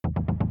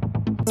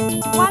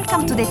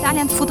Welcome to the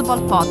Italian Football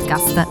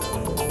Podcast.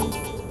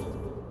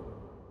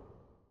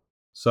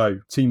 So,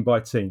 team by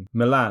team.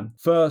 Milan,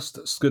 first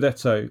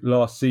Scudetto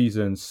last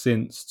season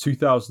since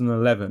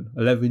 2011.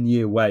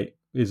 11-year wait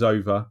is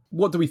over.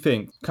 What do we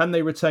think? Can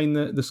they retain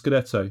the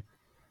Scudetto?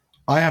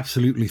 I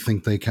absolutely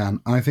think they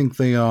can. I think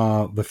they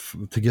are,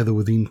 together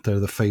with Inter,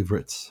 the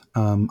favourites.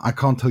 I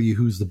can't tell you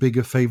who's the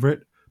bigger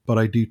favourite, but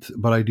I do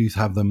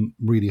have them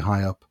really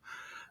high up,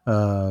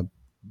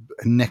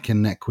 neck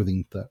and neck with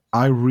Inter.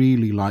 I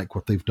really like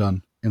what they've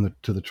done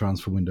to the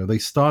transfer window. They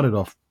started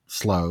off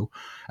slow,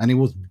 and it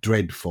was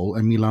dreadful,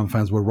 and Milan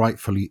fans were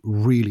rightfully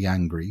really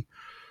angry.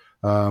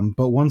 But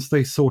once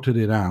they sorted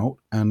it out,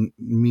 and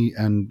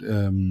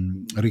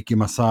Ricky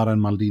Massara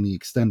and Maldini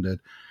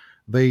extended,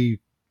 they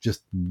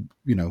just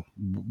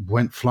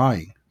went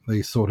flying.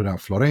 They sorted out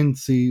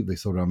Florenzi, they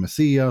sorted out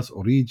Messias,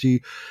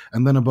 Origi,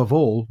 and then above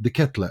all, De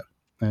Ketelaere,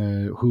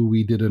 who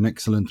we did an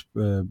excellent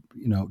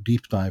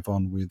deep dive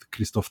on with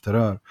Christophe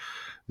Terreur,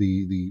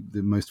 the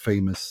most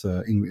famous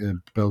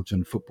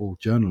Belgian football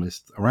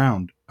journalist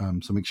around.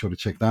 So make sure to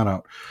check that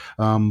out.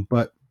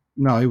 But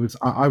no,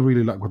 I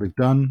really like what they've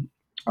done.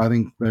 I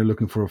think they're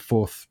looking for a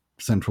fourth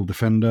central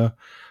defender.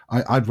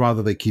 I'd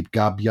rather they keep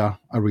Gabbia.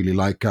 I really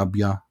like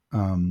Gabbia.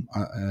 And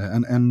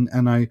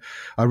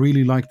I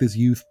really like this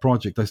youth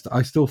project.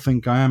 I still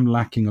think I am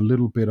lacking a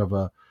little bit of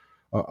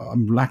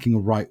I'm lacking a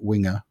right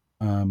winger.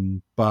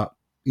 But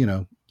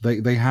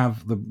they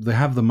have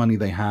the money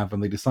they have,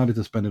 and they decided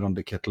to spend it on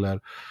De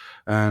Ketelaere,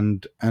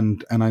 and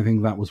I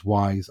think that was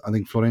wise. I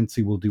think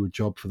Florenzi will do a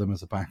job for them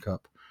as a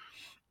backup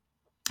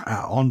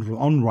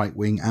on right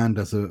wing and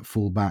as a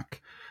full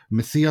back.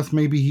 Messias,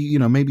 maybe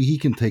he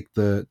can take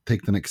the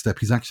next step.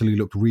 He's actually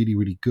looked really,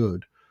 really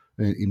good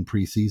in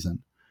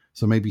pre-season.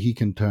 So maybe he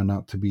can turn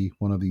out to be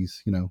one of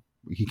these,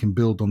 he can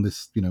build on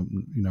this,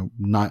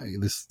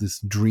 this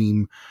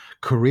dream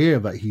career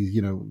that he's,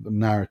 the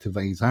narrative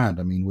that he's had.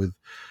 I mean, with,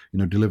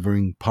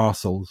 delivering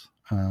parcels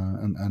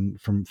and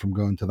from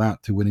going to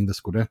that to winning the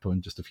Scudetto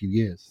in just a few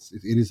years.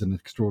 It is an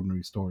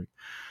extraordinary story.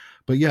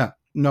 But yeah,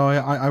 no,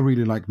 I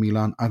really like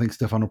Milan. I think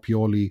Stefano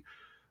Pioli,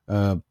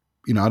 I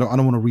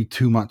don't want to read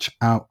too much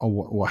out of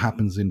what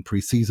happens in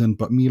pre-season,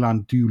 but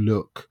Milan do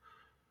look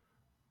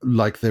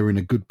like they're in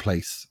a good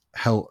place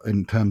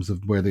in terms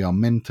of where they are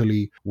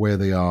mentally, where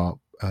they are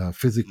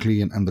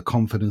physically, and the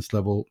confidence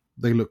level.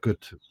 They look good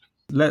too.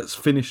 Let's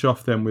finish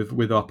off then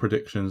with our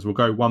predictions. We'll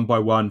go one by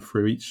one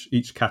through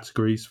each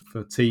categories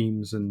for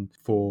teams and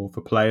for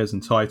players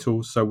and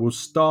titles. So we'll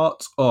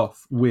start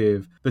off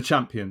with the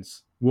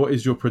champions. What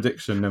is your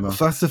prediction, Nemo?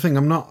 That's the thing.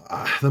 I'm not.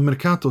 The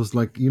Mercato's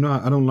I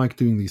don't like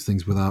doing these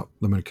things without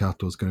the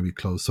Mercato is going to be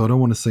closed. So I don't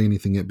want to say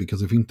anything yet,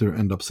 because if Inter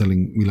end up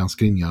selling Milan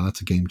Skriniar,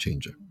 that's a game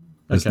changer.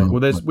 Okay.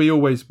 We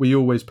always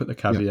put the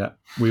caveat. Yeah.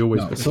 We always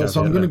put the caveat.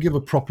 So I'm going to give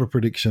a proper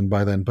prediction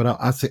by then. But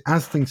I say,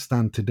 as things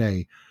stand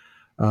today,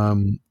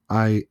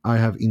 I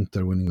have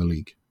Inter winning the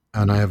league,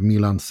 and I have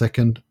Milan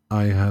second.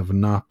 I have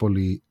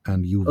Napoli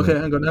and Juve. Okay,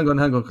 hang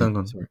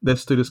on. Sorry.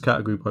 Let's do this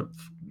category.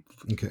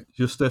 Okay.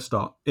 Just let's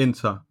start.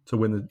 Inter to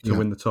win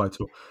the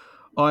title.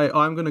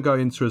 I'm going to go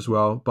Inter as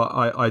well, but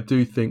I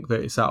do think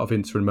that it's out of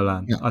Inter and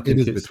Milan. Yeah, I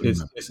think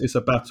it's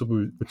a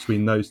battle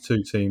between those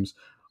two teams.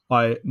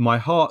 My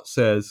heart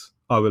says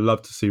I would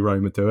love to see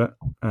Roma do it,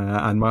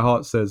 and my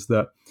heart says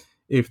that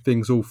if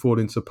things all fall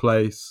into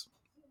place,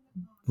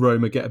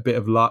 Roma get a bit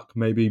of luck,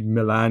 maybe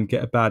Milan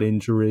get a bad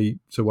injury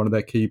to one of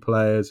their key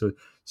players, or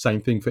same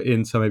thing for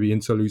Inter, maybe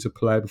Inter lose a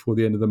player before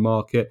the end of the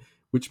market,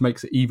 which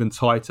makes it even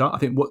tighter. I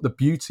think what the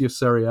beauty of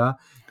Serie A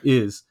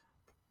is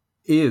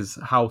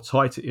how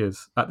tight it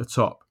is at the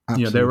top.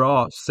 Absolutely. There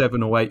are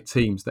 7 or 8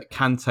 teams that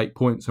can take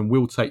points and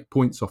will take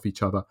points off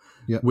each other,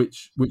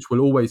 which will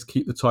always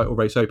keep the title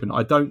race open.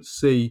 I don't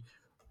see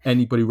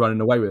anybody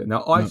running away with it.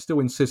 Now, I still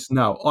insist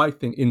now, I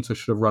think Inter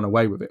should have run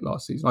away with it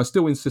last season. I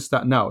still insist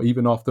that now,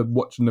 even after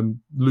watching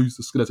them lose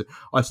the Scudetto.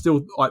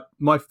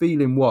 My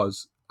feeling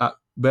was, at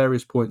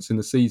various points in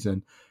the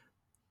season,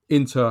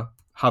 Inter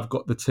have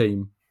got the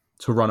team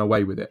to run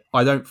away with it.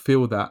 I don't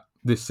feel that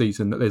this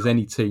season that there's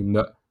any team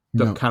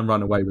that can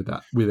run away with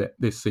it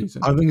this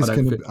season. I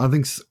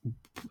think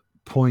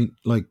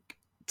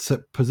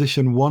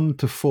position 1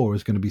 to 4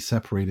 is going to be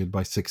separated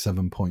by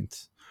 6-7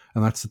 points,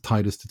 and that's the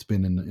tightest it's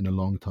been in a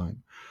long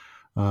time.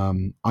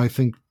 I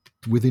think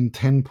within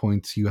 10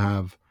 points you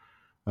have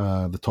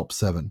the top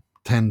 7,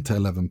 10 to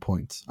 11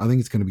 points. I think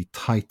it's going to be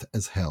tight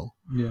as hell.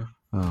 Yeah,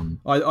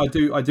 I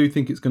do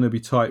think it's going to be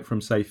tight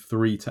from say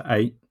 3 to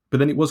 8. But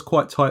then it was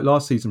quite tight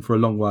last season for a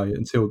long way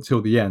until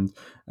the end,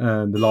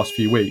 the last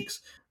few weeks.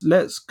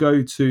 Let's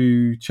go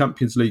to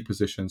Champions League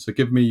position. So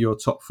give me your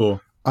top 4.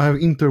 I have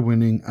Inter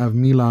winning. I have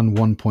Milan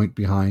 1 point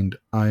behind.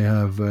 I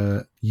have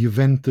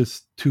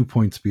Juventus 2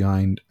 points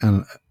behind,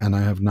 and I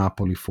have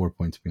Napoli 4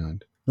 points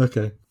behind.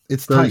 Okay.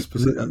 It's very tight.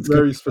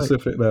 Very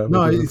specific there.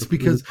 No, it's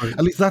because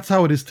at least that's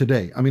how it is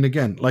today. I mean,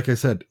 again, like I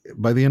said,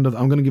 by the end of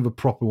I'm going to give a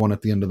proper one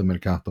at the end of the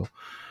Mercato.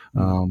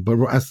 But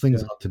as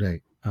things are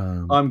today.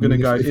 I'm going to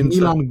go if into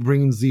Milan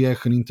brings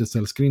Ziyech and Inter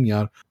sell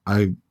Skriniar,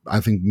 I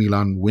think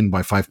Milan win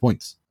by 5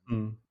 points.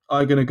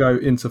 I'm going to go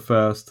Inter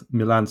first,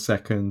 Milan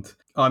second.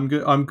 I'm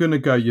going to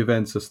go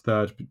Juventus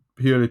third,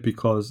 purely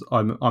because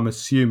I'm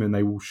assuming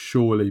they will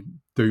surely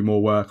do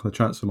more work on the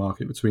transfer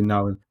market between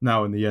now and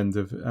the end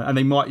of, and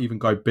they might even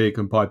go big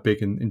and buy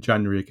big in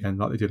January again,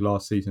 like they did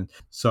last season.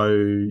 So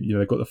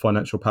they've got the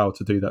financial power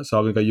to do that. So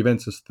I'm going to go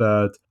Juventus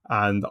third,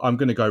 and I'm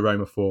going to go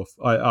Roma fourth.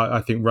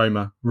 I think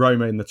Roma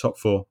in the top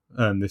four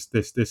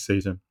this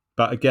season.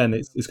 But again,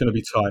 it's going to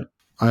be tight.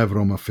 I have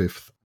Roma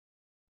fifth.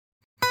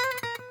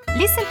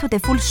 Listen to the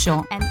full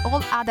show and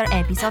all other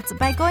episodes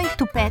by going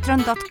to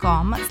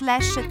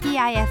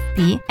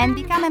patreon.com/TIFP and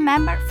become a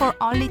member for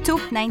only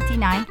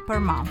 $2.99 per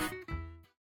month.